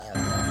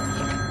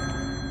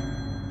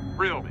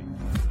Thrill Me.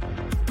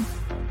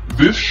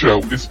 This show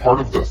is part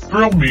of the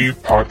Thrill Me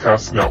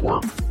Podcast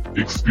Network.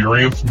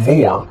 Experience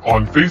more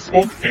on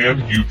Facebook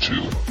and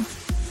YouTube.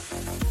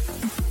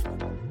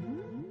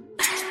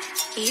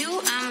 You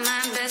are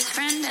my best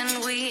friend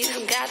and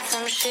we've got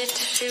some shit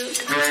to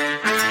shoot.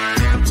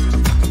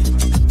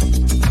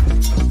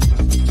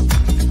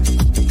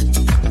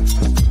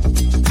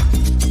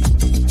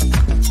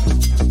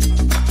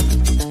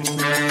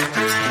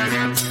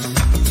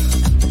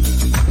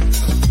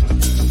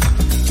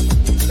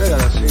 You're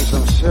gonna see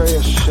some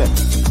serious shit.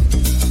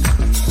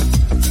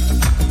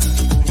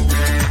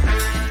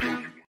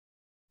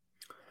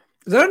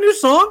 Is that a new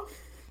song?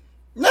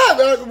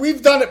 No,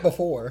 we've done it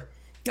before.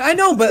 I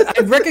know, but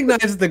I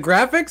recognize the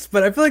graphics,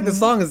 but I feel like the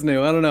song is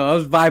new. I don't know. I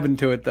was vibing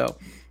to it, though.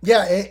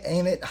 Yeah,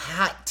 ain't it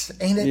hot?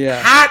 Ain't it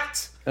Yeah.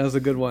 hot? That was a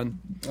good one.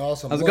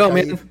 Awesome. How's it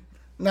going, man?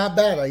 Not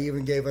bad. I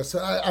even gave us.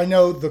 I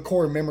know the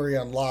Core Memory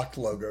Unlocked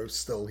logo is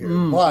still here,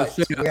 but let's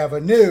check it out. we have a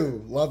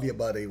new Love You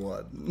Buddy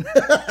one.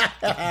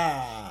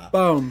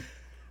 Boom.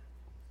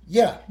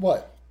 Yeah,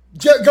 what?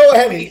 Go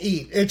ahead and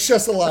eat. It's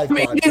just a live I'm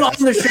eating on podcast.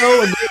 the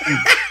show again.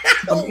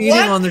 I'm eating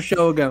What? on the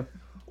show again.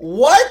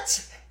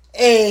 What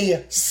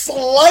a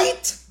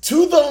slight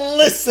to the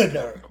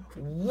listener.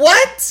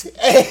 What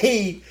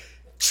a...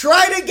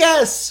 Try to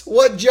guess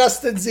what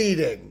Justin's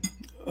eating.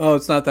 Oh,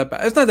 it's not that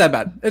bad. It's not that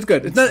bad. It's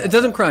good. It's not. It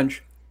doesn't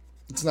crunch.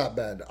 It's not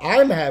bad.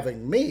 I'm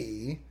having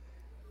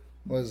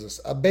what is this?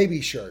 A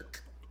baby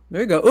shark. There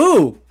you go.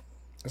 Ooh.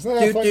 Isn't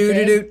that Do fun? do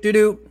Ken? do do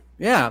do.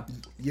 Yeah.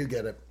 You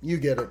get it. You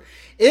get it.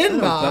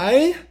 In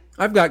my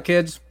I've got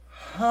kids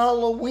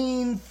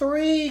Halloween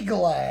 3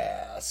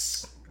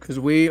 glass. because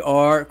we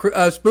are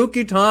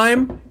spooky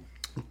time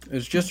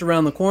is just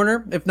around the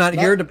corner. If not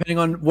here, depending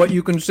on what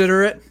you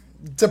consider it.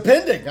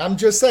 Depending. I'm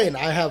just saying.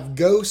 I have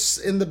ghosts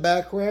in the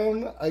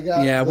background. I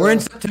got We're in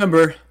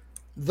September.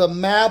 the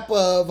map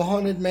of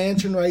Haunted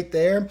Mansion right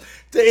there.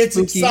 It's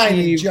Spooky exciting,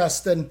 Eve.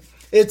 Justin.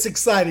 It's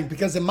exciting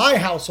because in my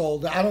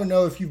household, I don't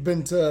know if you've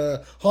been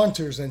to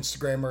Hunter's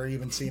Instagram or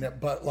even seen it,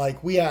 but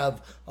like we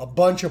have a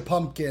bunch of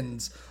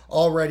pumpkins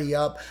already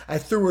up. I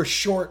threw a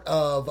short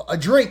of a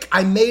drink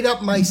I made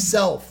up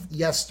myself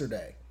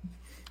yesterday.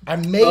 I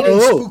made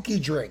a spooky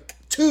drink.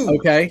 2.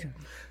 Okay.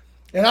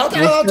 And I'll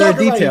Thanks talk for the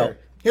about it detail. here.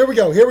 Here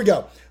we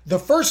go. The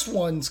first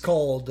one's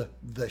called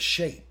The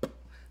Shape.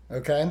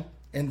 Okay?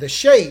 And The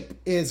Shape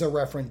is a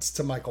reference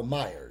to Michael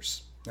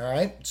Myers. All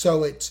right?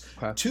 So it's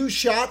 2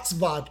 shots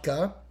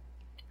vodka.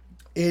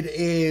 It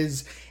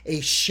is a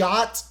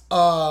shot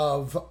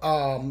of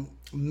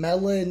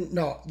melon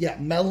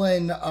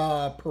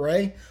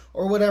puree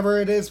or whatever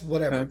it is.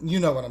 Whatever. Okay. You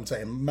know what I'm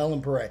saying. Melon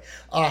puree.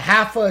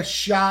 Half a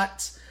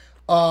shot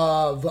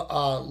of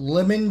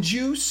lemon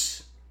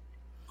juice.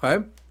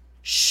 Okay.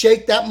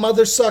 Shake that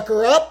mother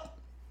sucker up.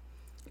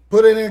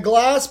 Put it in a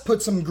glass.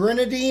 Put some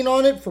grenadine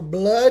on it for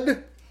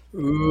blood.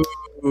 Ooh.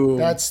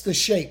 That's The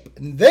Shape.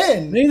 And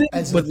then,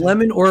 Anything with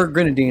lemon or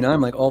grenadine,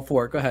 I'm like all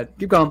for it. Go ahead.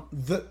 Keep going.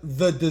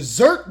 the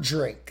dessert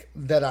drink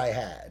that I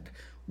had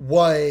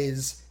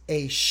was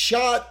a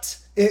shot.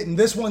 And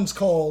this one's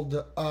called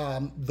the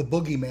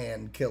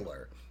Boogeyman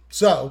Killer.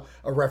 So,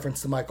 a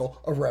reference to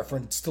Michael, a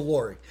reference to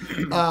Lori.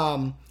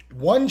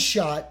 1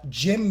 shot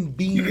Jim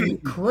Beam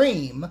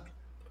cream,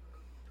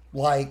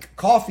 like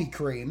coffee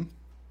cream.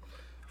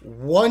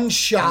 1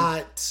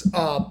 shot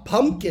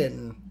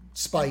pumpkin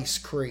spice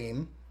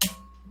cream.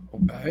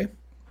 Okay.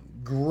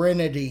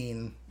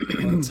 Grenadine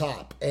on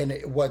top.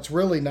 And what's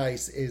really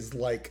nice is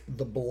like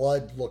the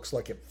blood looks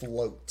like it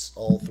floats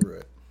all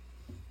through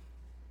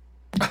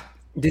it.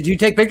 Did you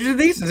take pictures of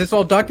these? Is this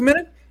all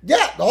documented?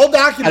 Yeah, all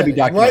documented.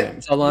 Gotta be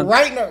documented. So long.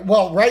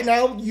 Right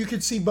now you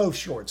could see both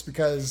shorts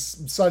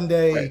because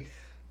Sunday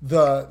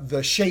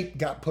the shape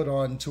got put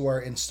on to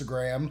our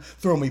Instagram,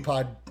 Throw Me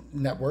Pod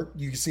Network.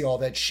 You can see all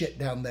that shit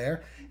down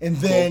there. And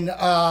then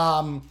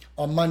on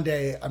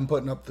Monday I'm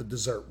putting up the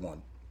dessert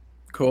one.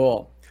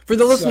 Cool. For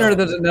the listener that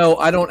doesn't know,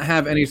 I don't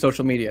have any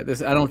social media.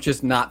 I don't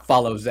just not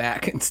follow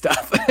Zach and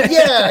stuff.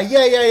 Yeah.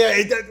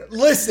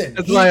 Listen.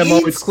 That's why I'm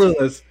always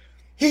clueless.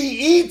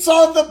 He eats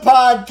on the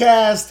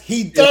podcast.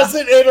 He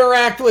doesn't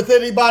interact with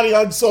anybody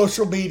on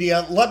social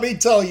media. Let me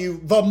tell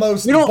you, the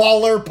most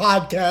baller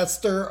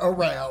podcaster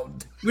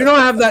around. We don't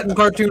have that in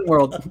cartoon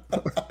world.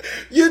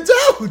 You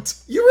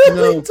don't. You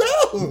really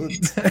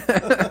don't.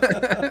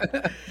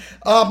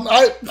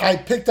 I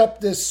picked up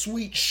this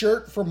sweet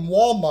shirt from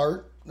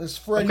Walmart. This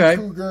Freddy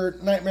Krueger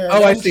Nightmare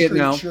on I Elm see it Street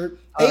now. shirt.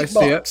 I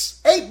see it.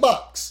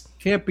 $8.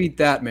 Can't beat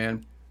that,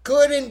 man.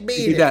 Couldn't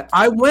beat it.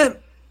 I went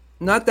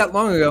not that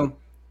long ago.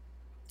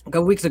 A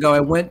couple weeks ago, I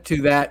went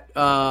to that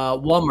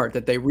Walmart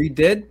that they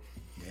redid.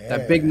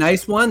 That big,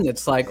 nice one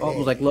that's like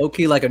almost like low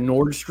key, like a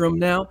Nordstrom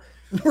now.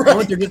 I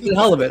went there just for the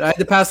hell of it. I had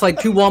to pass like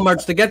 2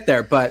 Walmarts to get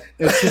there, but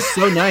it's just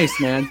so nice,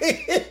 man.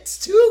 It's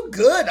too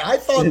good.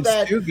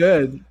 It's too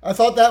good. I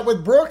thought that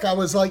with Brooke. I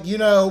was like,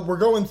 we're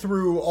going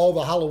through all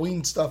the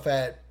Halloween stuff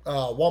at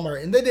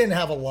Walmart, and they didn't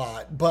have a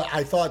lot. But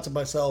I thought to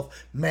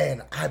myself,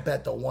 man, I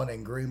bet the one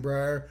in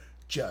Greenbrier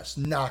just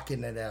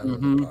knocking it out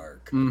of the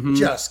park,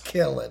 just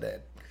killing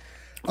it.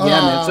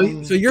 Yeah,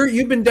 man. So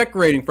you've been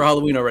decorating for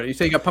Halloween already. You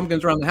say you got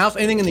pumpkins around the house.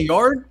 Anything in the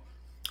yard?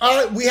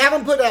 We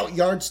haven't put out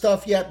yard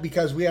stuff yet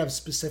because we have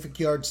specific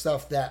yard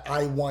stuff that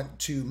I want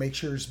to make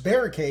sure is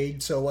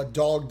barricade so a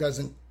dog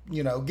doesn't,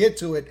 get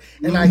to it.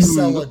 And I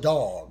sell a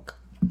dog.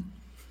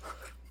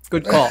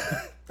 Good call.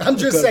 I'm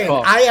just Good saying,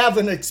 call. I have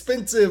an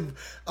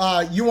expensive,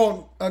 you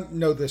won't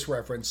know this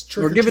reference.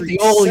 Or give it the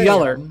old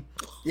yeller.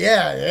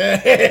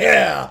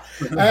 Yeah.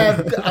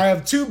 I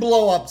have 2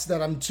 blow-ups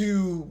that I'm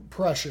too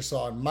precious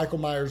on. Michael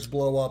Myers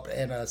blow-up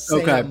and a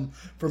Sam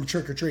from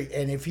Trick or Treat.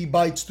 And if he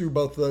bites through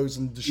both of those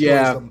and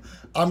destroys them,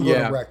 I'm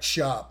going to wreck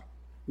shop.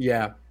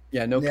 Yeah,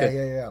 no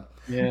kidding.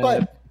 Yeah.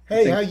 But,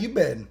 hey, how you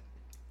been?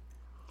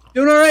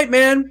 Doing all right,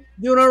 man.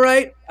 Doing all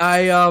right.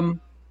 I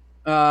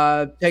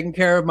taking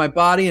care of my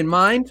body and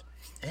mind.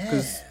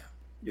 Because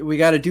we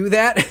got to do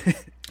that.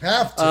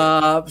 Have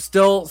to.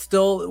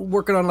 Still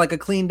working on like a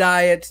clean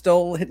diet,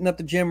 still hitting up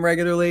the gym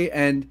regularly.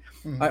 And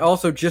I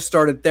also just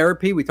started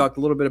therapy. We talked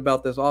a little bit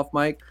about this off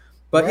mic.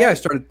 But I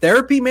started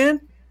therapy, man.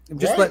 I'm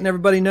just letting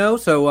everybody know.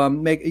 So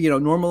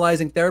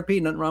normalizing therapy,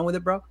 nothing wrong with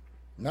it, bro.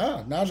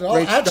 No, not at all.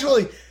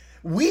 Actually,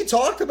 we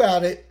talked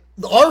about it.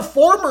 Our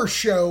former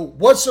show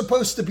was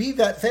supposed to be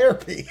that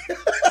therapy.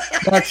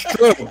 That's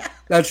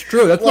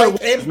true.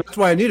 That's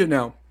why I need it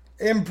now.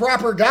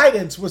 Improper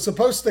guidance was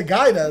supposed to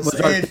guide us,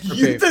 and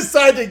you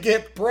decided to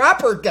get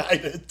proper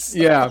guidance.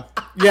 Yeah.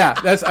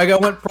 I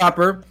went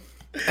proper,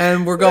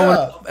 and we're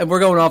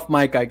going off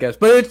mic, I guess.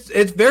 But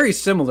it's very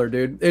similar,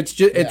 dude.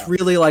 It's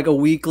really like a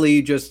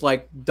weekly, just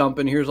like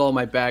dumping. Here's all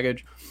my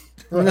baggage.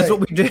 And that's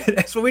what we did.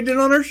 That's what we did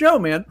on our show,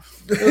 man.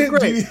 It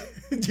was great.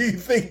 Do you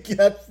think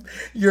that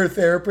your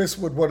therapist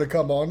would want to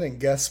come on and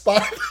guest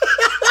spot?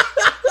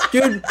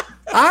 Dude,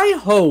 I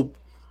hope.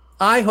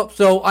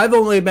 So I've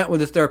only met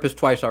with this therapist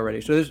twice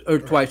already.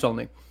 Twice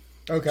only.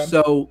 Okay.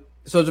 So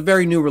it's a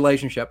very new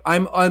relationship.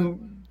 I'm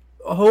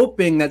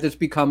hoping that this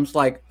becomes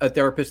like a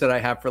therapist that I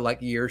have for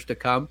like years to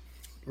come.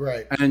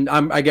 Right. And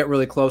I get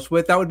really close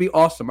with. That would be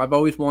awesome. I've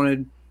always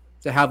wanted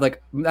to have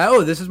like,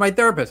 this is my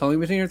therapist. How long have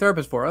you been seeing your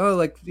therapist for?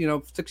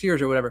 6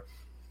 years or whatever.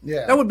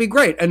 Yeah. That would be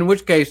great. And in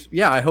which case,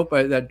 I hope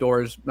that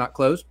door is not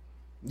closed.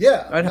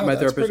 Yeah. I'd have my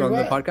therapist on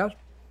the podcast.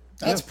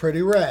 That's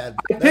pretty rad.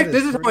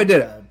 This is how I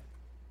did it.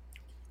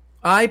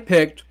 I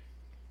picked,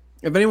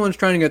 if anyone's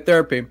trying to get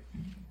therapy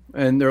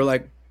and they're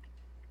like,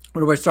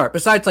 where do I start?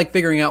 Besides like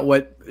figuring out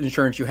what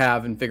insurance you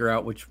have and figure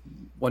out which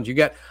ones you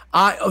get.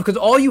 Because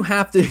all you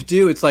have to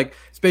do, it's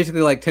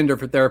basically like Tinder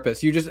for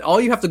therapists.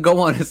 All you have to go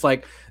on is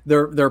like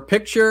their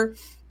picture,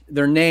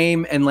 their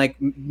name, and like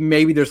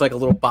maybe there's like a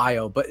little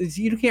bio, but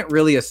you can't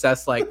really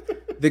assess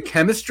like the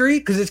chemistry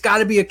because it's got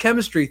to be a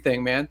chemistry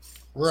thing, man.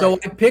 Right. So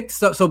I picked,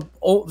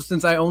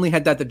 since I only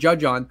had that to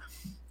judge on,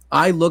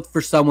 I looked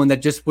for someone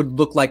that just would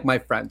look like my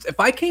friends. If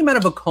I came out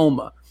of a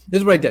coma, this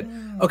is what I did.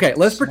 Okay,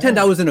 let's pretend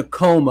I was in a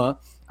coma.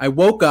 I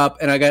woke up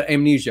and I got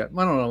amnesia.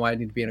 I don't know why I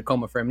need to be in a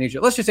coma for amnesia.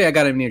 Let's just say I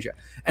got amnesia.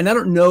 And I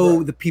don't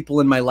know the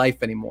people in my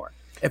life anymore.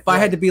 If I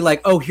had to be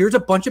like, here's a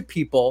bunch of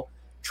people,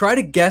 try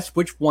to guess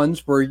which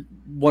ones were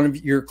one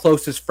of your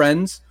closest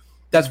friends.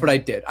 That's what I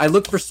did. I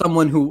looked for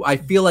someone who I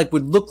feel like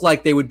would look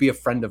like they would be a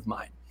friend of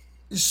mine.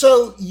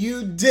 So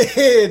you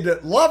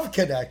did Love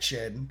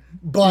Connection,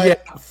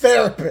 but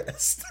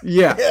therapist.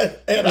 Yeah.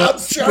 And I'm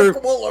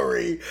Chuck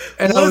Woolery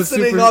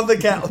listening on the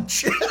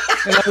couch.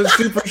 And I was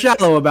super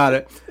shallow about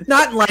it.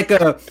 Not like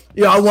I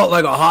want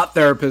like a hot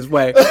therapist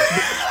way. Which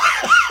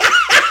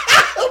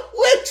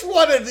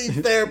one of these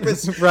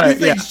therapists you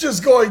think's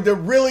just going to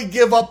really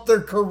give up their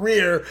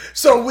career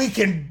so we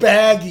can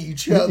bag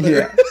each other?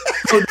 Yeah.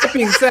 So that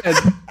being said,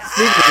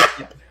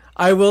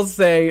 I will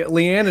say,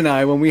 Leanne and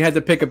I, when we had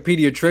to pick a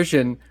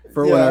pediatrician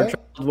for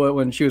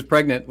when she was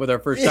pregnant with our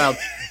first child,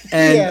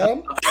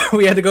 and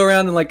we had to go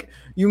around and like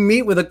you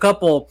meet with a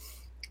couple,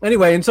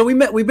 anyway. And so we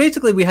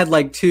had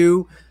like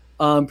 2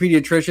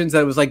 pediatricians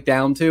that it was like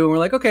down to, and we're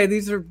like, okay,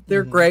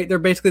 they're great. They're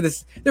basically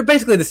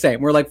the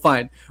same. We're like,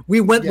 fine.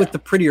 We went with the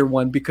prettier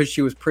one because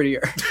she was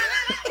prettier.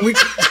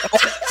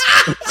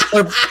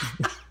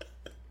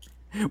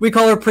 we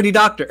call her Pretty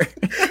Doctor.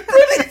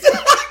 Pretty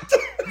Doctor.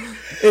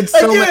 It's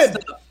so messed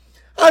up.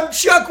 I'm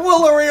Chuck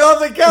Woolery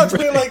on the couch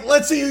being like,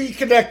 let's see who you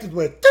connected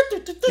with.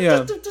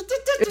 Yeah.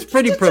 It's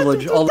pretty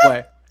privilege all the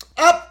way.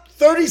 Up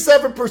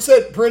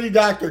 37% Pretty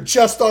Doctor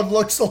just on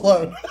looks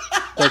alone.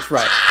 That's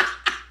right.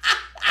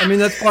 I mean,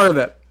 that's part of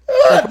it.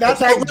 Not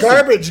that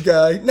garbage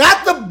guy.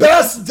 Not the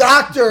best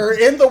doctor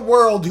in the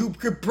world who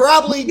could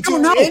probably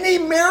do any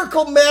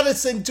miracle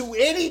medicine to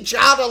any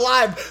child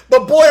alive.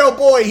 But boy, oh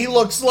boy, he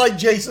looks like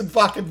Jason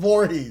fucking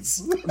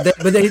Voorhees.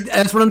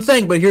 That's what I'm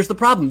saying. But here's the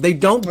problem. They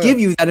don't give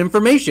you that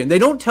information. They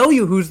don't tell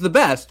you who's the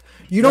best.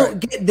 They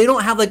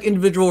don't have like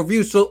individual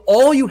reviews. So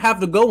all you have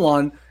to go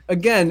on,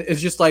 again,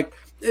 is just like,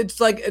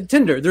 it's like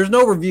Tinder. There's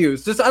no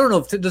reviews. I don't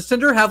know. Does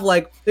Tinder have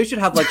like, they should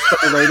have like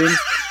star ratings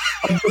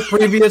of the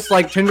previous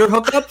like Tinder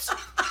hookups?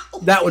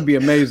 That would be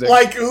amazing.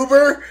 Like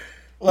Uber?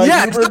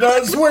 Uber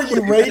does where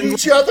you rate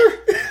each other?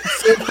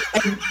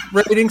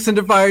 Rating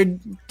certified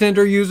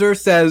Tinder user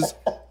says,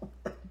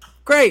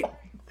 great.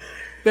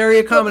 Very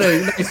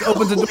accommodating. Nice.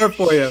 Opens the door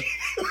for you.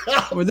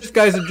 Or this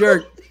guy's a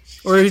jerk.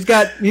 Or he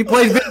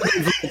plays video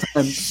games all the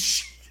time.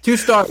 2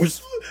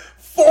 stars.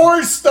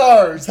 4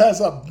 stars.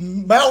 Has a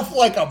mouth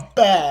like a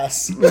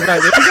bass.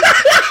 Right.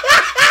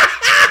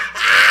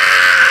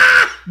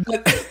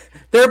 But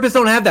therapists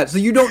don't have that, so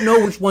you don't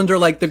know which ones are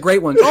like the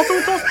great ones. Also,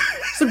 it's all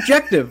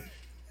subjective.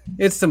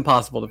 It's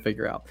impossible to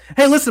figure out.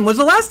 Hey, listen, was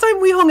the last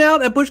time we hung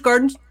out at Busch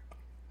Gardens?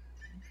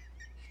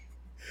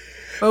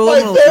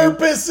 My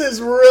therapist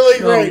is really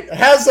great.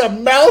 Has a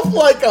mouth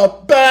like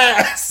a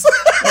bass.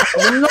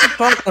 We're not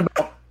talking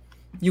about.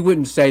 You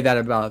wouldn't say that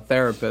about a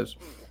therapist.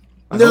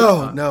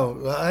 No,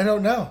 I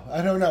don't know.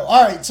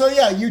 All right, so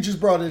yeah, you just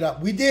brought it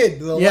up. We did.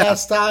 The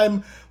last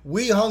time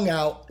we hung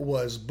out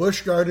was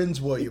Busch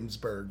Gardens,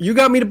 Williamsburg. You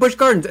got me to Busch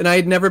Gardens, and I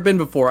had never been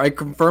before. I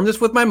confirmed this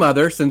with my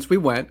mother since we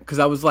went, because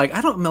I was like,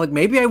 I don't know, like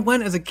maybe I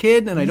went as a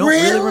kid, and I don't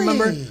really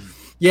remember.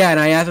 Yeah, and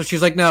I asked her,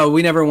 she's like, no,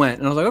 we never went.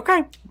 And I was like,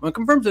 okay, well,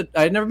 confirms it.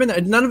 I had never been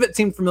there. None of it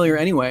seemed familiar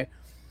anyway.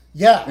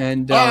 Yeah.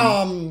 And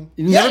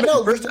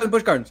first time at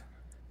Busch Gardens.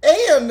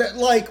 And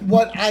like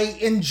what I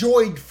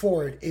enjoyed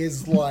for it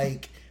is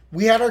like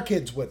we had our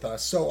kids with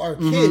us, so our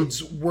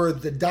kids were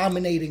the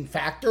dominating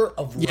factor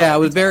of rides. Yeah, it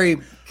was very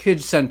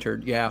kid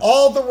centered. Yeah,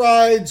 all the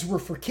rides were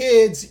for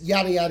kids,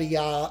 yada yada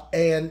yada,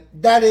 and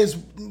that is,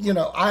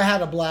 I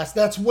had a blast.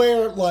 That's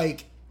where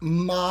like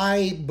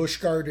my Busch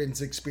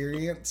Gardens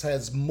experience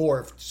has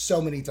morphed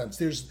so many times.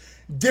 There's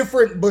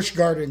different Busch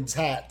Gardens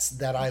hats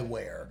that I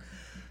wear.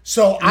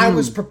 So I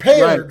was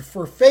prepared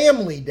for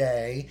Family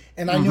Day,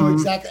 and I knew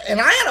exactly, and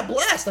I had a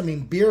blast. I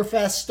mean, Beer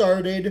Fest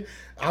started.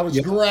 I was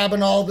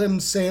grabbing all them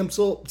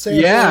samples.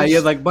 Yeah, you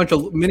had like a bunch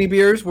of mini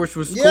beers, which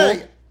was cool.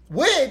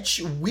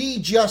 Which we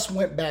just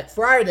went back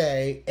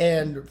Friday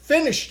and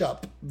finished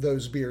up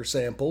those beer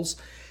samples.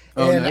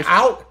 And nice.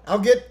 I'll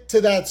get to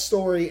that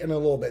story in a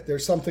little bit.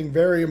 There's something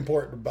very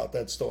important about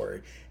that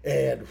story.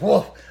 And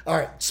all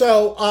right,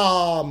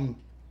 so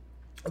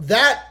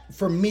that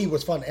for me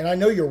was fun, and I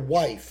know your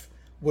wife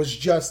was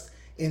just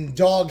in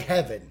dog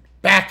heaven,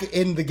 back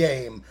in the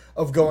game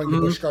of going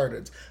to Busch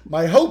Gardens.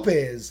 My hope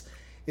is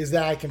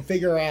that I can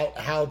figure out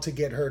how to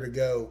get her to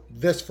go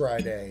this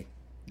Friday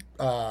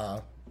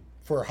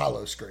for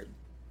Hollow Scream.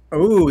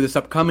 Oh, this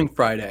upcoming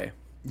Friday.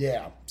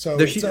 Yeah. So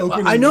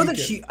I know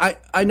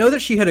that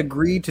she had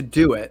agreed to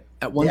do it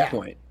at one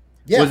point.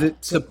 Yeah. Was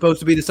it supposed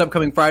to be this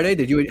upcoming Friday?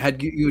 Did you had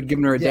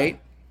given her a date?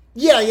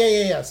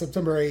 Yeah.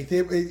 September 8th.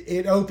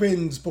 It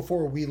opens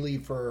before we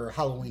leave for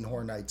Halloween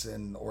Horror Nights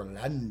in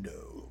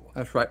Orlando.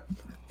 That's right.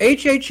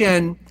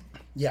 HHN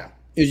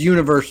is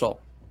Universal.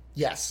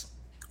 Yes.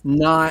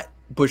 Not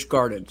Busch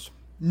Gardens.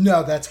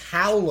 No, that's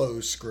Hallow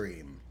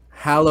Scream.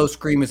 Hallow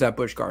Scream is at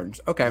Busch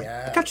Gardens. Okay.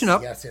 Yes, catching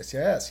up.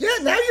 Yes. Yeah,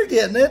 now you're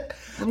getting it.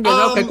 I'm getting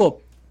okay,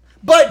 cool.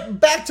 But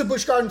back to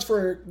Busch Gardens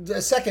for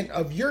a second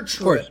of your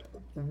trip.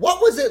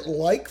 What was it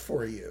like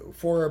for you,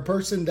 for a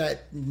person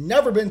that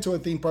never been to a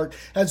theme park,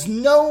 has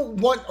no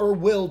want or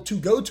will to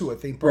go to a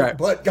theme park,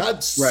 but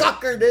got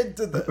suckered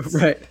into this?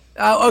 Right.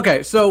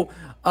 Okay. So,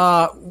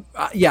 so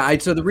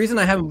the reason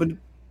I haven't been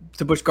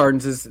to Busch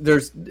Gardens is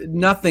there's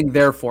nothing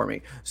there for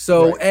me.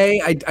 So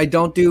I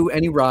don't do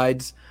any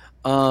rides.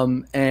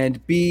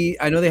 And B,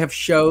 I know they have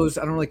shows.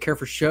 I don't really care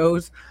for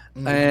shows.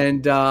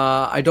 And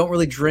I don't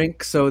really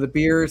drink, so the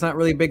beer is not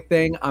really a big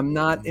thing. I'm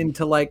not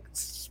into like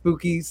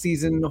spooky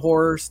season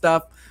horror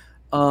stuff.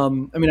 I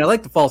mean, I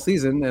like the fall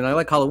season and I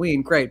like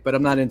Halloween, great, but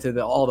I'm not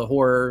into all the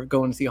horror,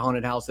 going to see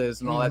haunted houses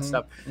and all that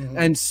stuff.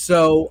 And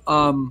so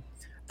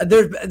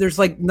there's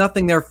like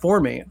nothing there for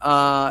me.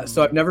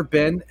 So I've never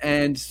been.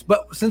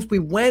 But since we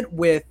went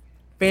with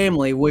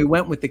family, we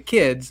went with the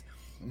kids.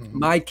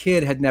 My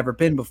kid had never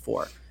been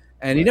before,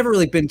 and he'd never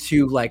really been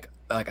to like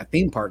a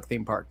theme park.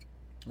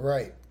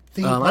 Right.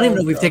 I don't even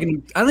know if we've taken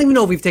him. I don't even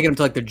know if we've taken him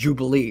to like the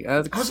Jubilee. I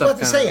was about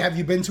to say, have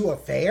you been to a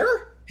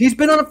fair? He's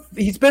been on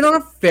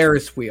a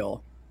Ferris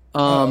wheel.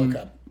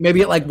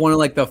 Maybe at like one of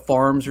like the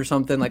farms or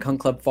something, like Hunt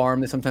Club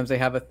Farm. Sometimes they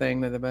have a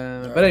thing that.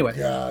 But anyway,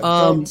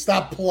 don't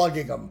stop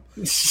plugging them.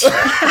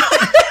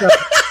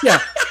 Yeah,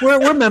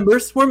 we're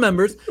members.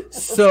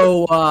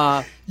 So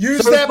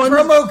use that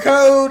promo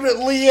code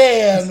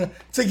Leanne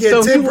to get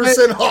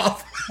 10%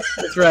 off.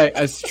 That's right.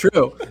 That's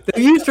true.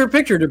 They used her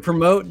picture to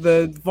promote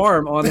the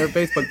farm on their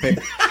Facebook page.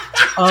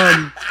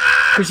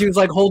 Because she was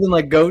like holding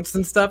like goats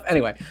and stuff.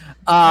 Anyway,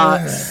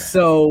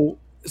 so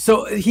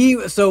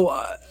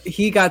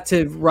he got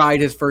to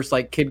ride his first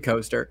like kid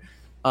coaster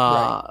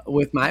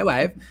with my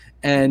wife.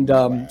 And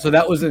so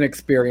that was an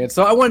experience.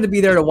 So I wanted to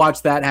be there to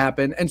watch that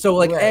happen. And so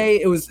like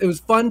it was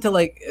fun to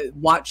like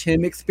watch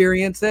him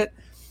experience it.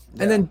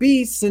 And then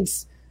B,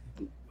 since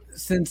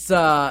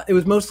it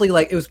was mostly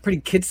like it was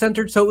pretty kid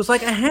centered, so it was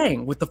like a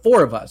hang with the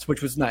 4 of us,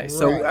 which was nice.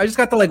 So I just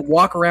got to like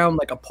walk around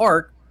like a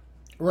park,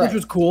 which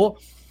was cool.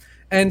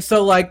 And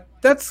so like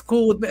that's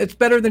cool. It's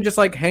better than just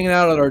like hanging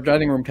out at our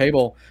dining room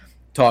table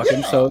talking.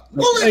 Yeah. So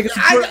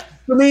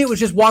for me, it was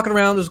just walking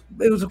around.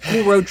 It was a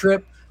cool road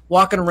trip,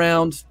 walking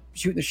around,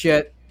 shooting the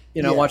shit,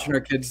 watching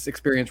our kids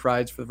experience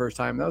rides for the first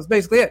time. That was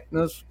basically it. And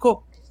it was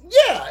cool.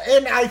 Yeah,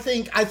 and I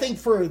think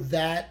for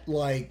that,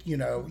 like, you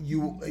know,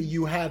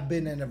 you have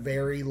been in a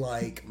very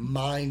like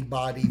mind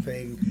body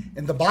thing,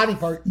 and the body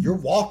part, you're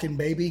walking,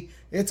 baby.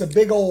 It's a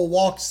big old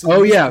walk to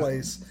this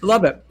place.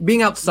 Love it.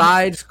 Being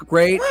outside's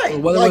great. Right, The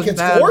weather like wasn't it's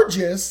bad.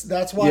 gorgeous.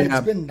 That's why Yeah.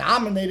 it's been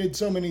nominated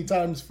so many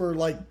times for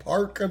like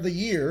Park of the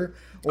Year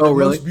or Oh,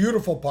 really? Most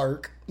Beautiful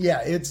Park.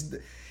 Yeah, it.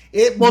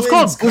 Well, it's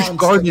called wins Busch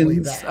constantly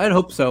Gardens. that. I'd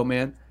hope so,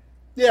 man.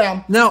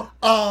 Yeah. Now,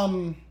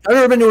 I've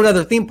never been to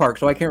another theme park,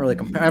 so I can't really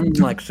compare. I'm in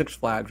like Six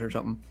Flags or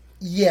something.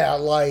 Yeah,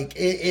 like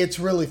it's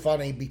really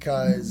funny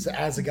because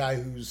as a guy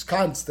who's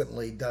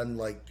constantly done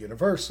like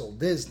Universal,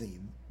 Disney,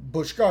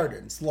 Busch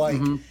Gardens, like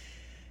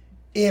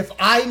if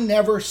I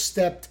never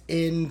stepped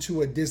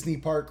into a Disney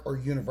park or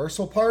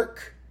Universal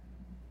park,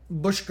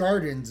 Busch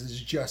Gardens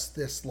is just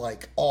this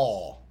like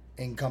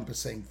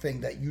all-encompassing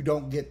thing that you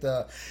don't get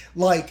the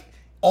like.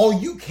 All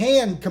you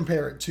can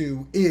compare it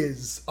to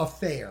is a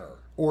fair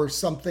or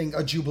something,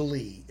 a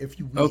jubilee, if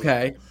you will.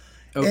 Okay.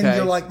 And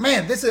you're like,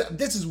 man, this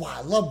is why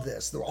I love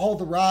this. They're all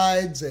the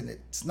rides and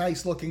it's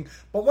nice looking.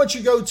 But once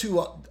you go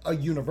to a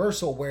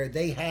Universal where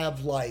they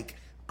have like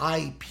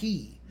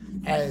IP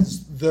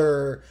as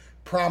their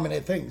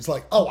prominent things,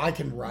 like, oh, I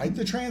can ride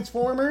the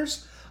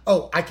Transformers.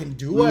 Oh, I can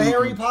do a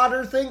Harry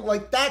Potter thing.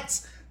 Like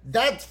that's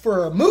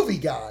for a movie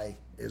guy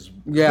is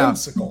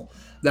whimsical.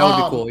 That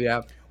would be cool.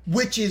 Yeah.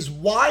 Which is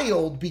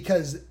wild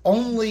because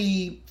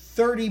only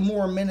 30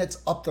 more minutes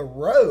up the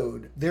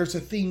road, there's a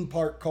theme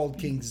park called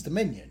King's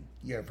Dominion.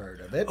 You ever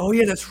heard of it? Oh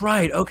yeah, that's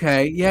right.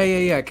 Okay.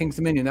 Yeah. King's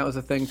Dominion. That was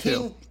a thing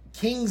too.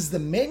 King's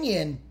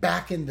Dominion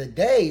back in the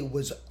day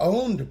was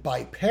owned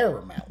by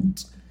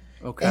Paramount.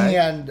 Okay.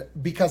 And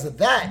because of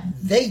that,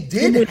 they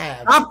did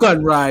have Top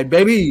Gun ride,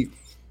 baby.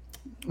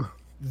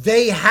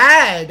 they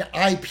had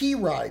IP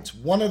rides.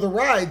 One of the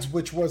rides,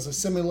 which was a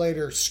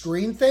simulator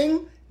screen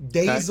thing,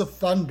 Days of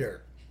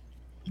Thunder.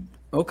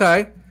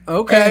 Okay.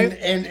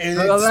 And it's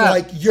that.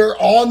 like you're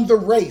on the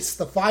race,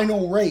 the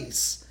final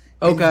race.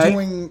 And Okay.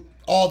 doing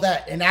all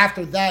that. And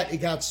after that, it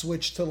got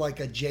switched to like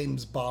a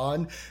James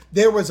Bond.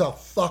 There was a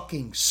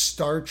fucking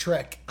Star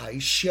Trek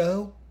ice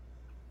show.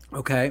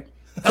 Okay.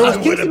 So is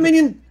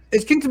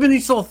King's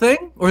Dominion still a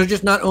thing? Or is it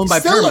just not owned by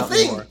Still a Paramount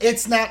thing. anymore?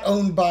 It's not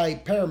owned by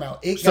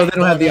Paramount. So they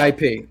don't have the bought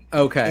out- IP.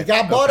 Okay. It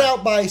got bought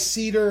out by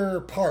Cedar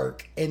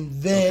Park. And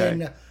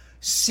then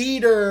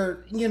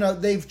Cedar, you know,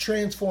 they've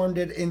transformed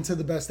it into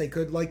the best they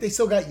could. Like, they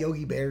still got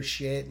Yogi Bear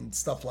shit and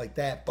stuff like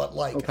that. But,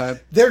 like,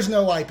 there's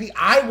no IP.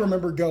 I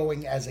remember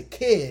going as a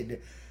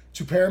kid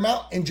to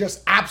Paramount and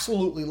just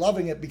absolutely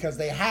loving it because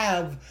they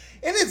have,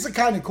 and it's a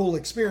kind of cool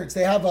experience.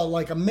 They have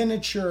a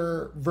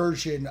miniature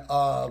version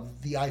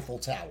of the Eiffel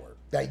Tower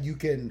that you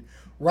can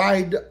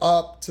ride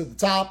up to the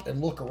top and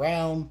look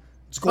around.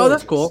 It's gorgeous. Oh,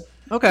 that's cool.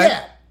 Okay.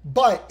 Yeah,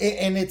 but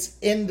and it's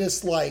in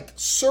this like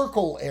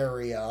circle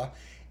area.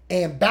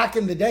 And back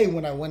in the day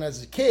when I went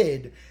as a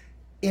kid,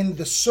 in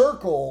the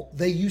circle,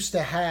 they used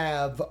to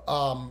have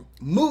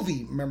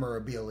movie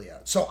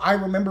memorabilia. So I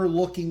remember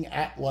looking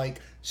at like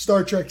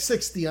Star Trek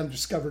 6, The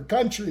Undiscovered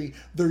Country,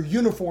 their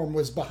uniform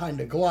was behind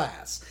a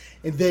glass.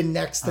 And then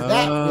next to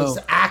that was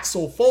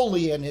Axel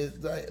Foley and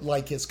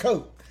his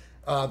coat,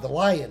 the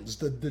Lions,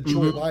 the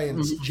Detroit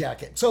Lions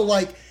jacket. So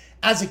like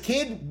as a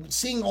kid,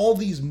 seeing all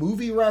these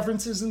movie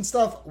references and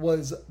stuff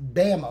was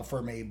Bama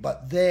for me.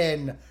 But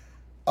then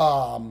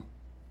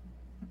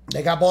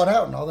they got bought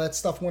out and all that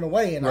stuff went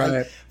away.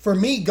 And for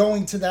me,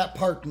 going to that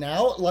park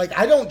now, like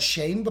I don't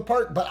shame the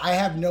park, but I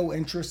have no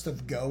interest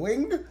of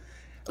going.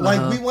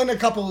 Like we went a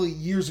couple of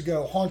years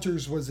ago,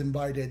 Haunters was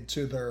invited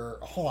to their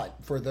haunt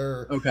for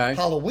their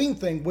Halloween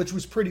thing, which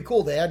was pretty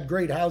cool. They had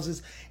great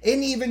houses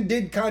and even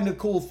did kind of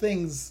cool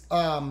things.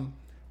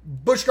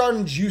 Busch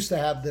Gardens used to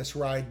have this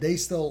ride.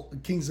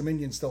 King's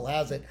Dominion still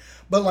has it.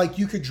 But like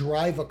you could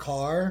drive a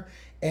car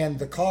and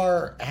the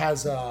car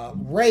has a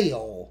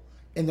rail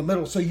in the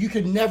middle, so you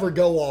could never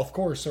go off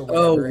course or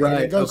whatever. Oh, right.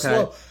 And it goes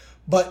slow.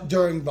 But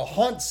during the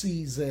haunt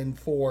season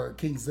for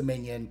King's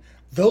Dominion,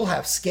 they'll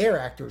have scare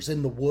actors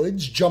in the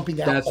woods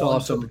jumping out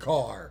onto the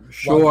car.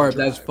 Sure,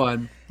 that's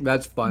fun.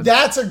 That's fun.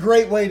 That's a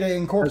great way to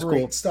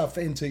incorporate stuff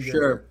into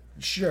your...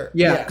 Sure.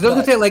 Yeah, because I was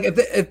going to say, like,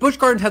 if Busch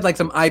Gardens had, like,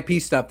 some IP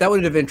stuff, that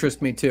would have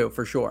interested me, too,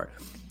 for sure.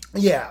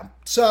 Yeah.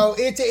 So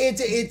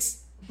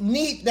it's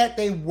neat that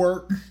they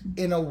work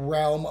in a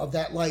realm of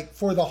that. Like,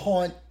 for the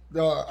haunt,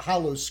 the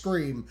Hollow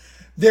Scream,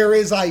 there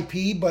is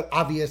IP, but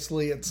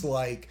obviously it's,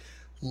 like,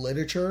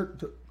 literature,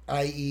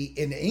 i.e.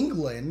 in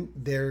England,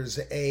 there's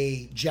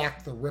a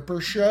Jack the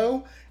Ripper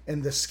show,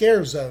 and the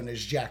scare zone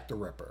is Jack the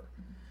Ripper.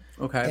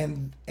 Okay.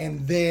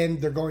 And then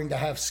they're going to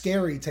have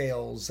Scary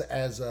Tales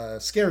as a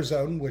scare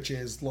zone, which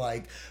is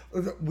like,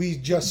 we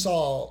just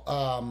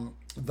saw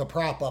the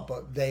prop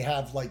up. They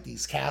have like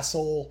these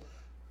castle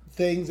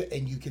things,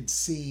 and you can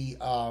see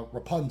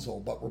Rapunzel,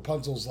 but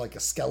Rapunzel's like a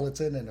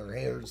skeleton, and her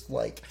hair's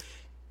like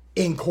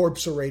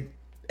incorporate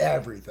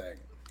everything.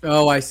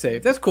 Oh, I see.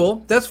 That's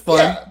cool. That's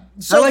fun.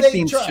 So I like they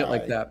themed try. shit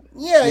like that.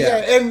 Yeah.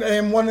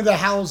 And one of the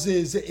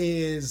houses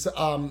is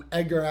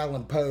Edgar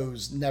Allan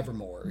Poe's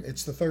Nevermore.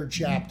 It's the third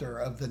chapter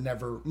of the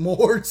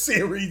Nevermore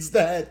series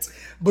that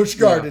Busch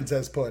Gardens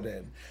has put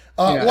in.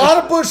 A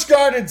lot of Busch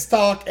Gardens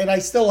talk, and I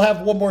still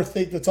have one more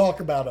thing to talk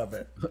about of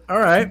it. All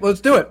right,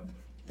 let's do it.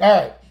 All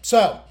right,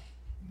 so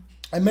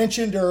I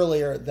mentioned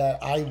earlier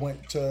that I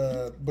went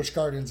to Busch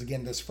Gardens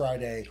again this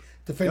Friday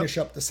to finish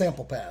up the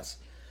sample pass.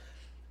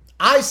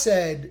 I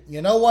said,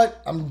 you know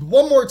what?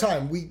 One more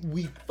time.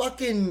 We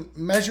fucking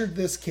measured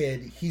this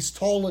kid. He's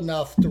tall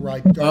enough to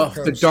ride dark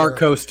coaster. The dark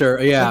coaster,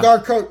 yeah. The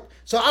dark coaster.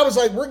 So I was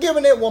like, we're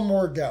giving it one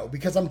more go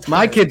because I'm tired.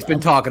 My kid's been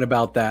talking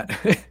about that.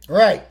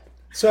 Right.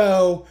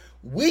 So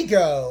we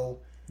go.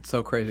 It's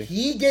so crazy.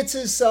 He gets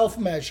himself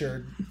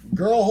measured.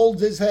 Girl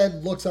holds his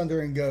head, looks under,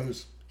 and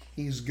goes,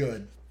 he's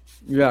good.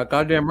 Yeah,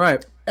 goddamn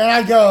right. And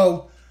I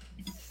go,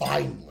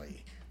 finally.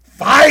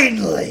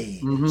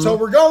 So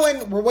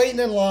we're waiting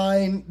in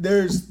line.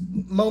 There's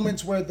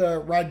moments where the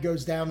ride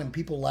goes down and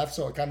people left,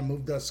 so it kind of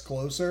moved us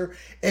closer.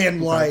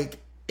 And like,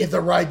 if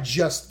the ride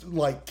just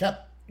like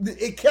kept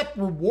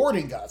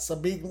rewarding us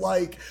of being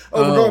like,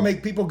 we're going to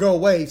make people go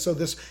away. So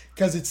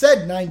because it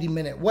said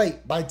 90-minute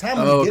wait. By the time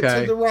we get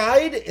to the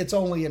ride, it's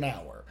only an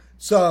hour.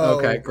 So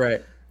okay,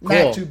 great.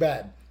 Cool. Not too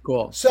bad.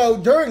 Cool. So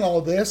during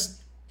all this,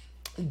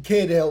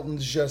 Kid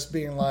Hilton's just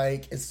being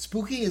like, "It's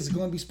spooky. Is it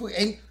going to be spooky?"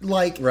 And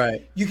like,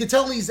 you can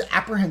tell he's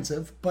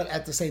apprehensive, but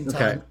at the same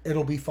time,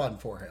 it'll be fun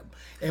for him.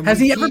 And has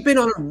he ever been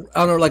on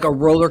a like a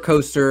roller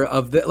coaster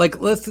of the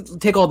like? Let's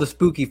take all the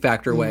spooky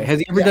factor away. Has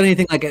he ever done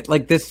anything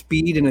like this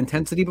speed and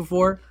intensity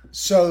before?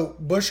 So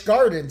Busch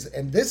Gardens,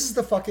 and this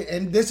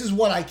is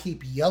what I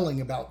keep yelling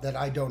about that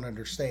I don't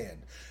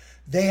understand.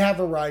 They have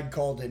a ride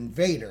called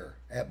Invader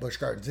at Busch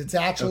Gardens. It's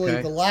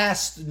actually the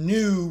last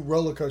new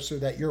roller coaster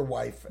that your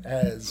wife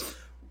has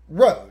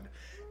rode.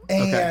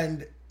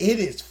 And it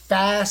is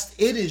fast.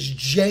 It is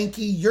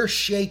janky. You're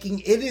shaking.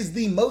 It is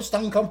the most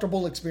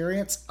uncomfortable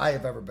experience I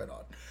have ever been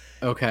on.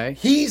 Okay.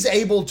 He's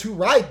able to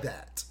ride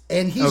that.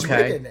 And he's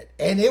ridden it.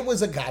 And it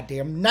was a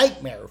goddamn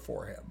nightmare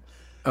for him.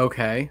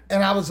 Okay.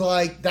 And I was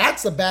like,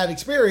 that's a bad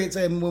experience.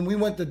 And when we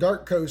went to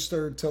Dark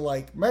Coaster to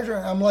like measure,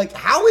 I'm like,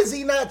 how is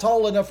he not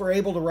tall enough or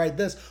able to ride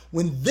this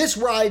when this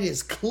ride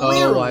is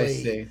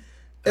clearly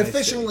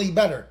efficiently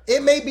better?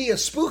 It may be a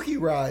spooky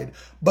ride,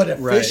 but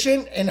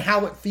efficient and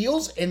how it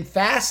feels and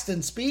fast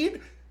and speed,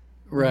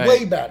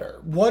 way better.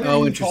 What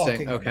are you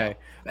talking about? Okay.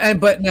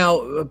 But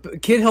now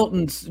Kid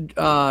Hilton's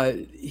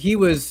he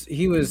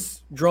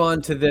was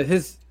drawn to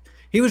this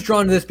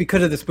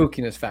because of the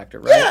spookiness factor,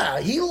 right? Yeah,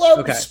 he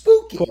loves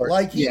spooky.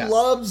 Like he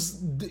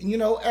loves,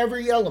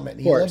 every element.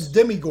 He loves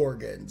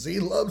demigorgons. He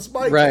loves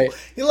Michael. Right.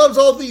 He loves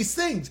all these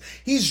things.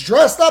 He's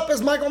dressed up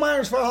as Michael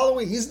Myers for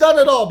Halloween. He's done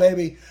it all,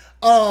 baby.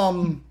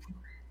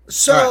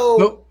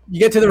 So you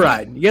get to the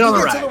ride. You get on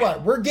the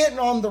ride. We're getting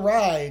on the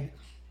ride,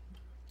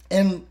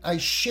 and I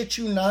shit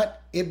you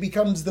not, it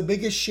becomes the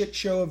biggest shit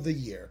show of the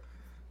year.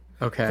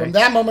 Okay. From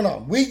that moment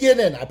on, we get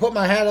in. I put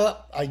my hat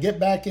up. I get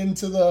back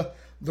into the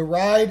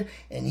ride,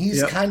 and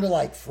he's kind of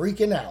like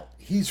freaking out.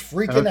 He's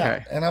freaking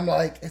out. And I'm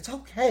like, it's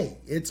okay.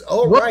 It's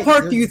all right. What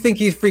part do you think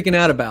he's freaking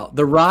out about?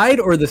 The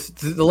ride or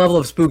the level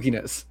of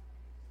spookiness?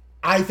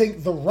 I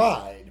think the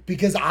ride,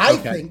 because I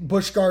think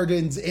Busch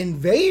Gardens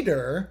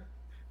Invader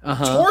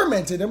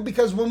tormented him,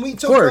 because when we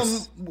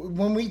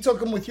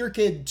took him with your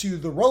kid to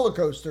the roller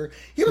coaster,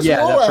 he was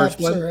a little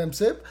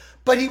apprehensive,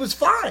 but he was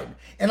fine.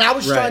 And I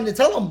was trying to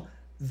tell him,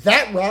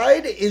 that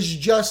ride is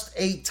just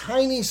a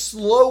tiny,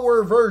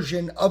 slower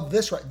version of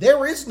this ride.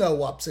 There is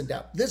no ups and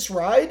downs. This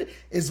ride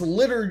is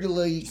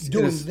literally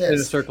doing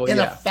this in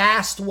a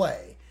fast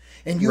way.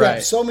 And you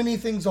have so many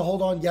things to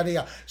hold on, yada,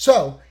 yada.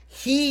 So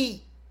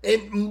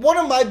one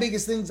of my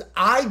biggest things,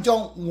 I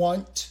don't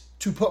want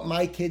to put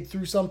my kid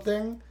through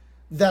something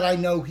that I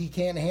know he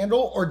can't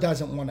handle or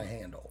doesn't want to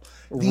handle.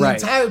 The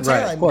entire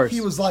time,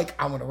 he was like,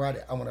 I want to ride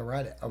it. I want to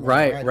ride it. I want to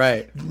ride it.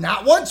 Right.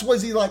 Not once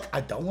was he like,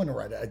 I don't want to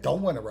ride it. I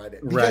don't want to ride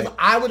it. Because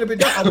I would have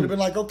been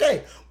like,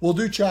 okay, we'll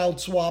do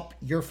child swap.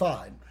 You're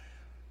fine.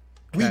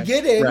 We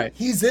get in.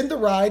 He's in the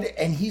ride,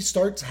 and he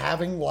starts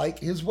having like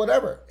his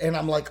whatever. And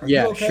I'm like, are you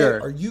okay? Sure.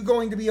 Are you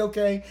going to be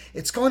okay?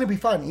 It's going to be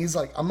fine. He's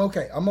like, I'm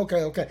okay.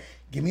 Okay.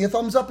 Give me a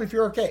thumbs up if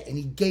you're okay. And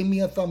he gave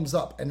me a thumbs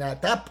up. And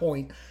at that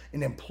point,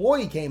 an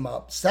employee came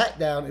up, sat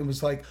down, and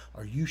was like,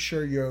 are you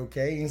sure you're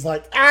okay? And he's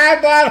like,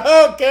 I'm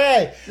not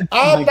okay.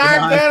 I'm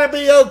not going to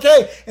be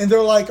okay. And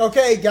they're like,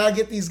 okay, got to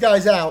get these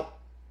guys out.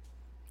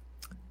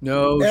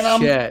 No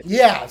shit.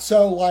 Yeah.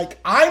 So, like,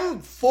 I'm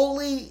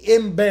fully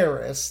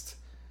embarrassed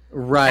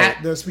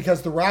at this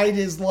because the ride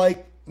is,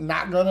 like,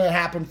 not going to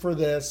happen for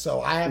this.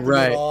 So I have to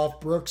get off.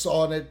 Brooke's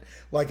on it,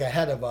 like,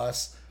 ahead of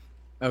us.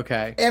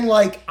 Okay. And,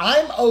 like,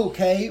 I'm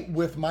okay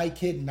with my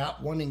kid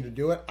not wanting to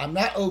do it. I'm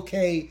not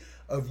okay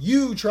of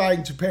you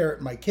trying to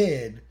parent my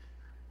kid.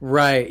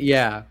 Right,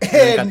 yeah.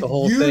 And the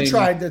whole you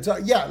trying to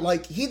talk. Yeah,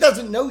 like, he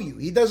doesn't know you.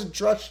 He doesn't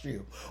trust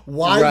you.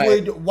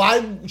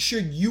 Why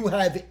should you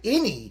have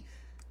any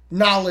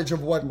knowledge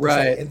of what to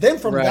say. And then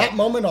from that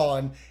moment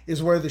on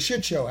is where the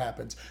shit show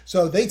happens.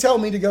 So they tell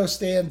me to go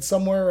stand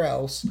somewhere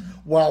else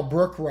while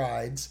Brooke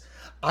rides.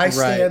 I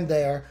stand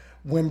there.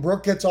 When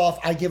Brooke gets off,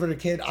 I give her the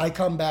kid. I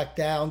come back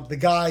down. The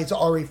guy's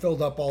already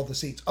filled up all the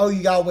seats. Oh,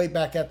 you got to wait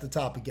back at the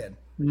top again.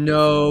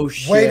 No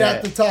shit. Wait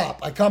at the top.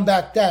 I come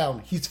back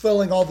down. He's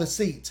filling all the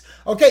seats.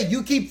 Okay,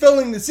 you keep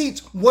filling the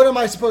seats. What am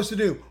I supposed to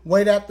do?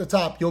 Wait at the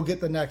top. You'll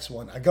get the next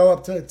one. I go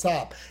up to the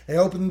top. They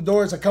open the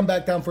doors. I come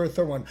back down for a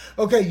third one.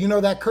 Okay, you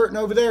know that curtain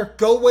over there?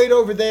 Go wait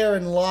over there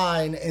in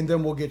line, and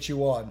then we'll get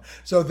you on.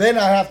 So then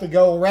I have to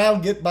go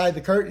around, get by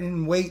the curtain,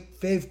 and wait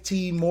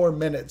 15 more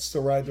minutes to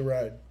ride the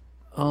ride.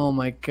 Oh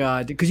my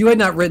God. Because you had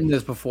not written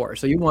this before,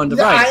 so you wanted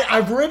to write it.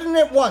 I've written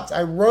it once.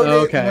 I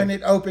wrote it when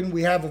it opened.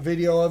 We have a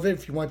video of it.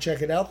 If you want to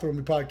check it out, Throw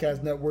Me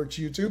Podcast Network's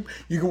YouTube.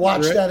 You can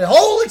watch that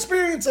whole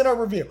experience in our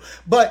review.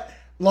 But,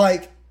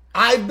 like,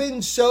 I've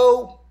been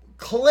so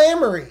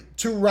clamoring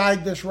to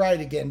ride this ride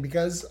again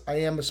because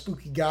I am a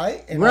spooky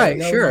guy and I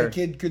know my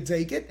kid could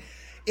take it.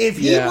 If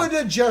he would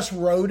have just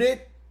rode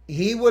it,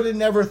 he would have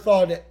never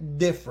thought it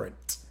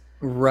different.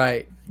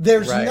 Right.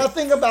 There's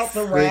nothing about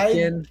the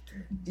ride.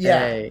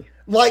 A.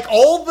 Like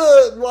all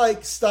the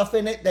like stuff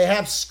in it, they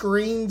have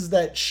screens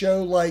that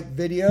show like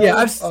video. Yeah,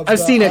 I've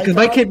seen it because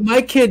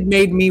my kid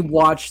made me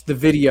watch the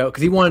video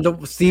because he wanted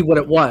to see what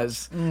it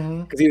was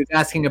because he was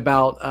asking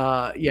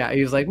about.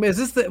 He was like, "Man,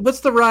 is this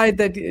what's the ride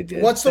that?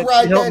 What's the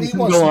ride that he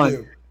wants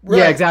to do?" Right.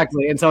 Yeah,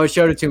 exactly. And so I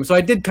showed it to him. So I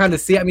did kind of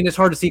see. I mean, it's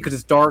hard to see because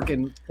it's dark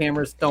and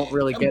cameras don't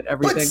really get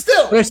everything. But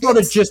still, I saw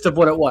the gist of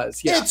what it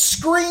was. Yeah, it's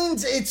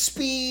screens, it's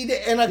speed,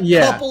 and a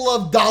couple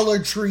of Dollar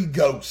Tree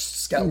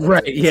ghost skeletons.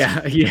 Right.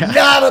 Yeah. Yeah.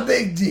 Not a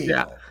big deal.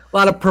 Yeah. A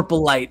lot of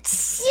purple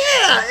lights.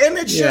 Yeah, and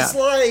it's just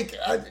like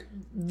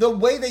the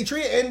way they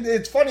treat it. And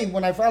it's funny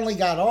when I finally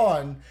got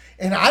on,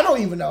 and I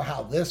don't even know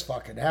how this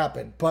fucking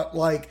happened, but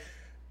like.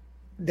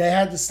 They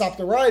had to stop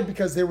the ride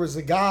because there was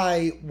a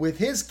guy with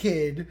his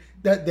kid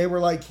that they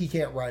were like, he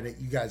can't ride it.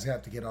 You guys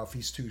have to get off.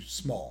 He's too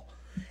small.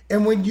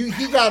 And when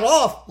he got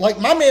off, like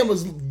my man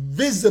was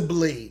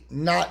visibly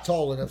not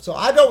tall enough. So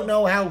I don't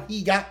know how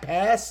he got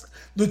past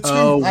the two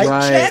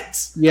light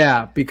checks.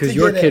 Yeah, because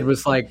your kid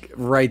was like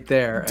right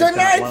there.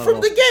 Denied from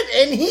the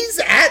get, and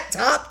he's at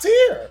top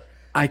tier.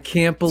 I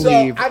can't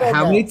believe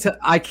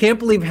I can't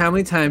believe how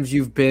many times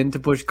you've been to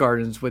Busch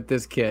Gardens with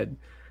this kid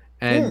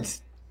and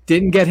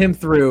didn't get him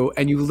through,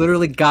 and you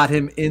literally got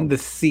him in the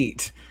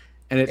seat,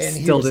 and it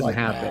still didn't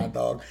happen. Nah,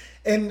 dog.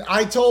 And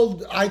I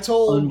told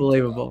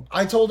unbelievable.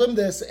 I told him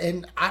this,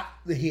 and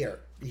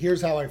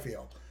here's how I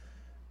feel.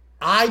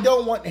 I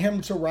don't want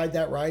him to ride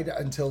that ride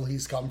until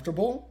he's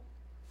comfortable.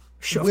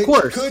 Sure, of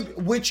course.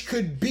 Which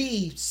could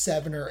be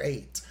 7 or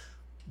 8.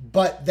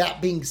 But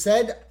that being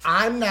said,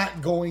 I'm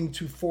not going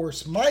to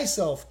force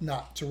myself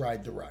not to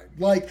ride the ride.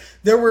 Like,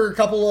 there were a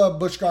couple of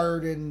Busch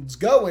Gardens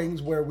goings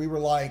where we were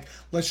like,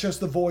 let's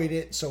just avoid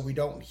it so we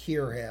don't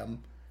hear him,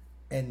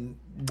 and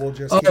we'll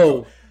just keep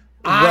going.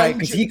 Right,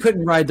 because he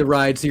couldn't ride the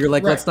ride, so you're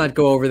like, let's not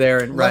go over there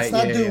and let's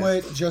not do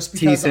it just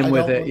because tease him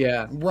with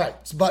it. Right,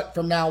 but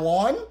from now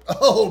on,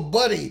 oh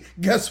buddy,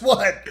 guess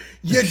what?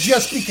 You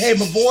just became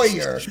a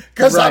voyeur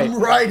because I'm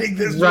riding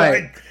this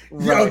ride.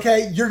 Right.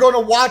 Okay, you're going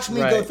to watch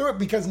me go through it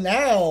because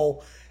now,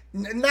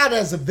 not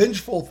as a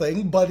vengeful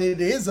thing, but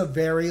it is a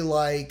very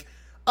like,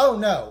 oh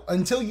no,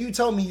 until you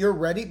tell me you're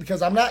ready,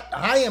 because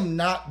I am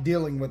not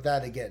dealing with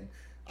that again.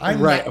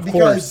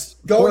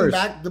 Going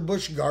back to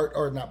Busch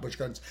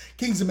Gardens,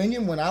 Kings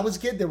Dominion, when I was a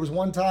kid, there was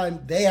one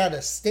time they had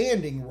a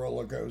standing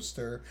roller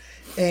coaster,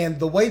 and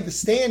the way the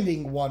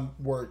standing one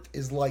worked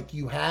is like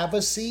you have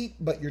a seat,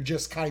 but you're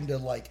just kind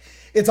of like,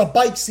 it's a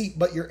bike seat,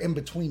 but you're in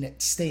between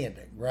it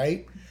standing,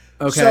 right?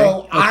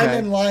 So I'm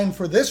in line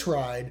for this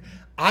ride.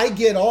 I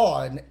get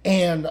on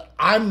and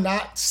I'm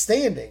not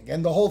standing,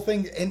 and the whole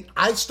thing, and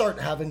I start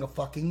having a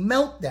fucking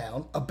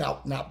meltdown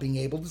about not being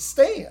able to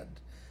stand.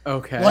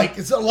 Okay. Like,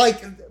 it's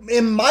like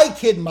in my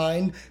kid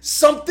mind,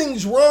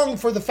 something's wrong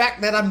for the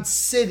fact that I'm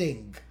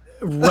sitting.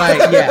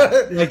 Right,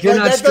 yeah. Like you're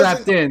not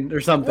strapped in or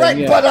something. Right,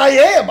 yeah. But I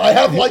am. I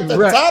have like the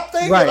top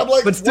thing, and I'm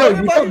like, but still,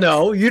 you don't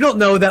know. You don't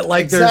know that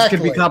like there's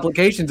could be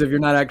complications if you're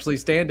not actually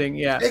standing.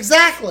 Yeah.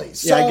 Exactly.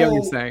 So, I get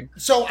what you're saying.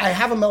 So I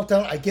have a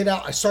meltdown. I get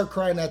out. I start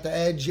crying at the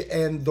edge,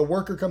 and the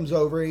worker comes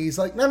over. And he's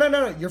like,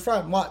 no, you're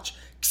fine. Watch,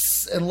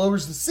 and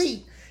lowers the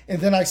seat. And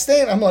then I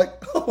stand, I'm like,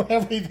 oh,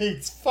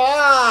 everything's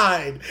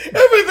fine.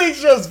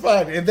 Everything's just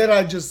fine. And then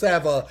I just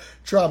have a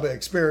trauma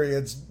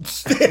experience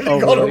standing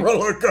on a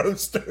roller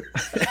coaster.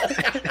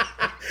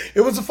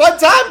 It was a fun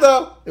time,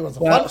 though. It was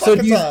a fun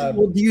time.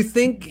 Well, do you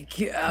think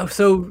Kid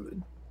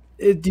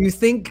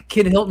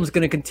Hilton's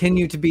going to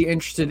continue to be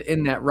interested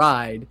in that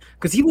ride?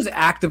 Because he was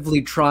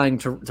actively trying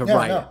to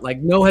ride it. Like,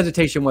 no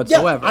hesitation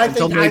whatsoever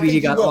until maybe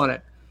he got on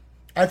it.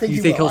 I think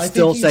you think he'll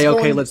still say,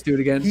 okay, let's do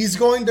it again? He's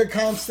going to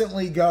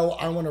constantly go,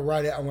 I want to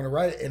ride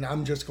it, and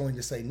I'm just going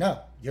to say, no,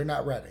 you're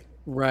not ready.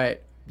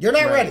 Right. You're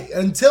not Right. ready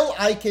until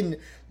I can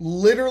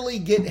literally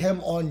get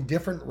him on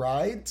different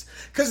rides.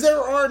 Because there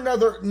are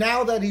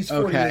now that he's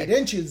 48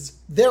 inches,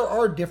 there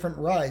are different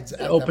rides at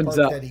the opens park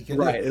up, that he can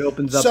right, do. it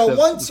opens up So the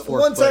once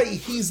 4 foot.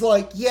 he's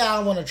like, yeah, I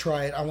want to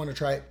try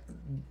it.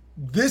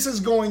 This is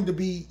going to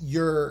be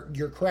your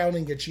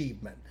crowning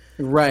achievement.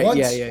 Right,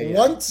 Once- yeah.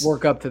 once-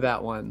 Work up to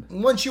that one.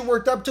 Once you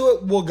worked up to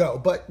it, we'll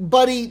go. But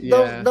buddy,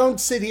 Yeah. don't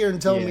sit here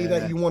and tell me Yeah.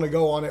 that you want to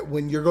go on it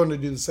when you're going to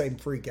do the same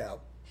freak out.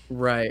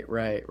 Right.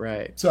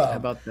 So- how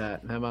about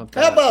that? How about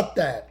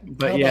that?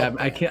 But How yeah,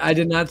 about I that? can't. I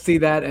did not see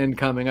that end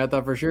coming. I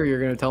thought for sure you were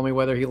going to tell me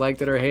whether he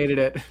liked it or hated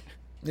it.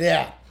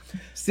 Yeah.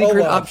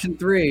 Secret well. option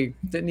 3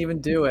 didn't even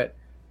do it.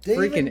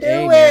 Didn't Freaking even do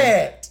A,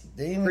 man. it.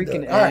 Didn't even do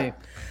Freaking it. All right.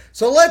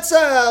 So let's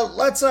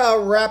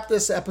wrap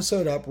this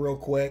episode up real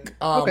quick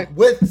Okay.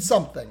 with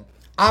something.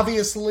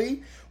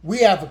 Obviously, we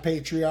have a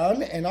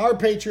Patreon, and our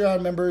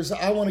Patreon members,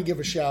 I want to give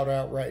a shout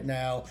out right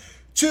now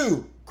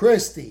to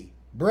Christy,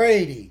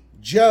 Brady,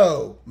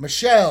 Joe,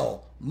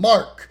 Michelle,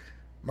 Mark,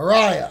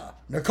 Mariah,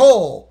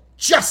 Nicole,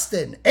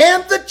 Justin,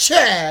 and the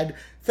Chad.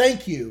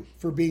 Thank you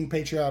for being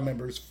Patreon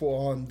members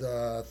on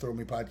the Throw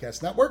Me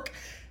Podcast Network.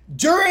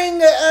 During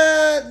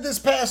this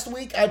past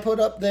week, I put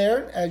up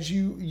there, as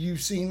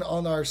you've seen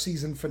on our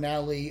season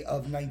finale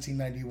of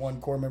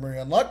 1991 Core Memory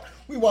Unlocked,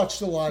 we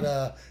watched a lot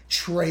of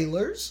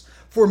trailers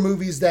for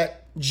movies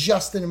that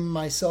Justin and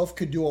myself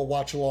could do a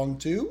watch along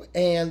to,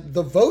 and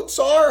the votes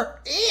are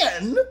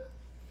in.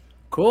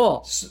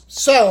 Cool.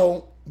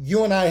 So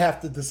you and I have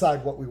to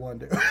decide what we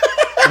want to do.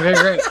 Okay,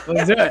 great.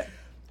 Let's do it.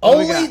 What do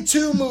we Only got?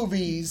 2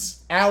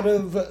 movies out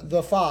of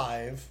the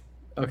 5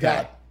 Okay.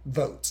 got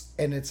votes,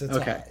 and it's a tie.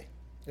 Okay.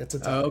 It's a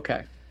tie. Oh,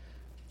 okay.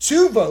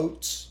 2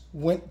 votes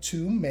went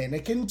to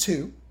Mannequin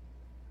 2,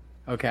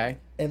 Okay.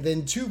 and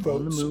then 2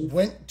 votes move.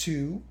 went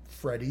to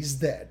Freddy's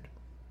Dead.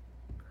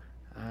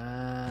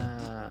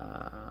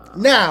 Ah.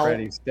 Now,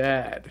 Freddy's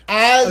dead.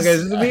 as Okay,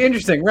 this will be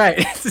interesting, right?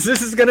 This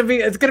is it's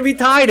gonna be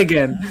tied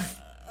again.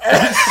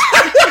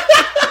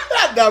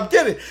 no, I'm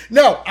kidding.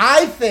 No,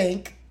 I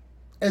think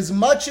as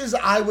much as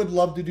I would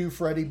love to do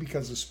Freddy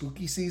because of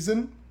spooky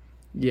season,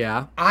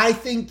 Yeah. I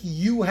think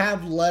you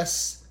have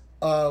less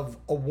of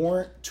a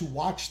warrant to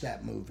watch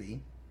that movie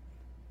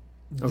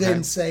Okay.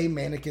 than say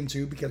Mannequin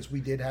 2 because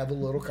we did have a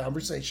little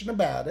conversation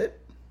about it.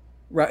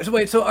 Right. So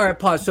wait. So all right.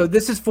 Pause. So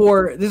this is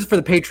for the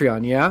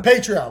Patreon. Yeah.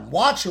 Patreon,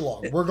 watch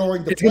along. We're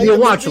going to It's play gonna be a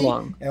the watch movie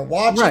along. and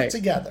watch Right. it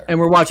together. And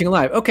we're watching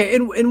live. Okay.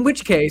 In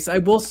which case, I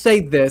will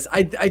say this.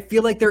 I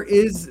feel like there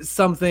is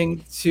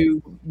something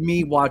to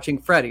me watching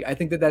Freddy. I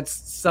think that's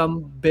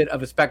some bit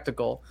of a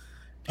spectacle,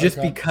 just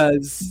Okay.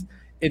 because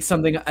it's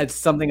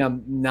something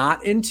I'm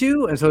not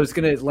into, and so it's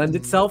going to lend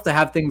itself to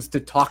have things to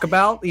talk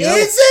about. You know?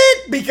 Is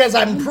it? Because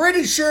I'm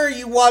pretty sure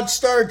you watch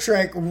Star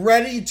Trek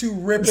ready to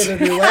rip it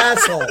a new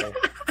asshole.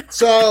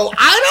 So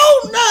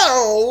I don't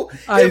know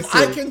if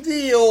I see. can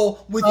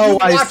deal with Oh, you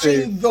I watching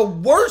see. the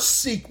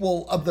worst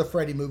sequel of the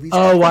Freddy movies.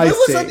 Oh, if I it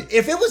was see.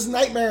 if it was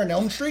Nightmare on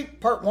Elm Street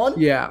Part 1,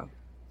 Yeah.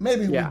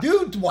 maybe Yeah. we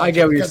do watch I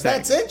get it what you're because saying.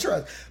 that's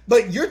interesting.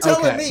 But you're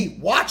telling Okay. me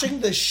watching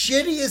the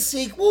shittiest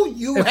sequel,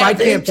 you If have I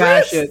can't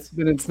bash interest? it,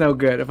 then it's no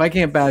good. If I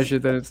can't bash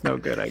it, then it's no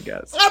good, I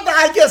guess.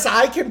 I guess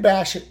I can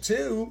bash it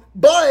too,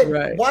 but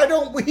Right. why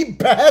don't we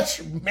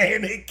bash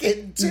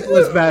Mannequin too?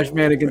 Let's bash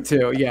Mannequin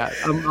 2. Yeah.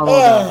 I'm all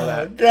down for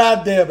that.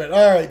 God damn it.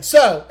 All right.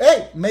 So,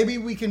 hey, maybe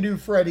we can do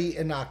Freddy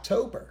in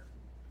October.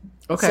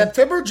 Okay.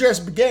 September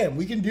just began.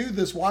 We can do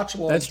this watch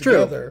along That's true.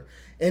 together.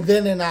 And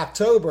then in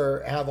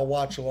October, have a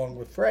watch along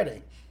with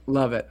Freddy.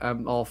 Love it.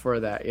 I'm all for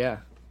that. Yeah.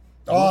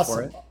 I'm all for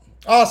Awesome. it.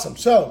 Awesome.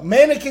 So,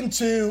 Mannequin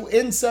 2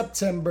 in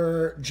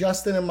September.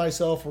 Justin and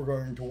myself, we're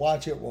going to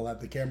watch it. We'll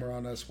have the camera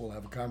on us. We'll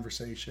have a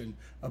conversation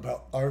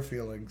about our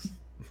feelings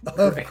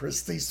of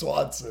Christy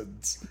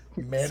Swanson's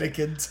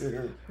Mannequin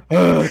 2.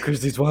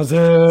 Christy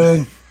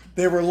Swanson.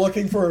 They were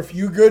looking for a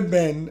few good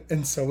men,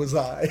 and so was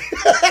I.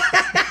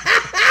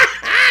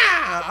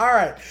 All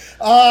right.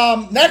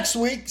 Next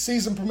week,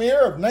 season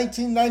premiere of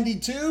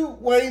 1992,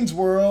 Wayne's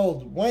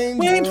World.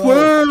 Wayne's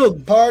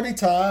World. Party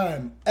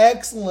time.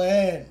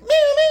 Excellent.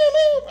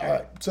 All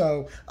right.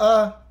 So,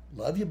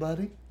 love you,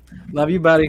 buddy. Love you, buddy.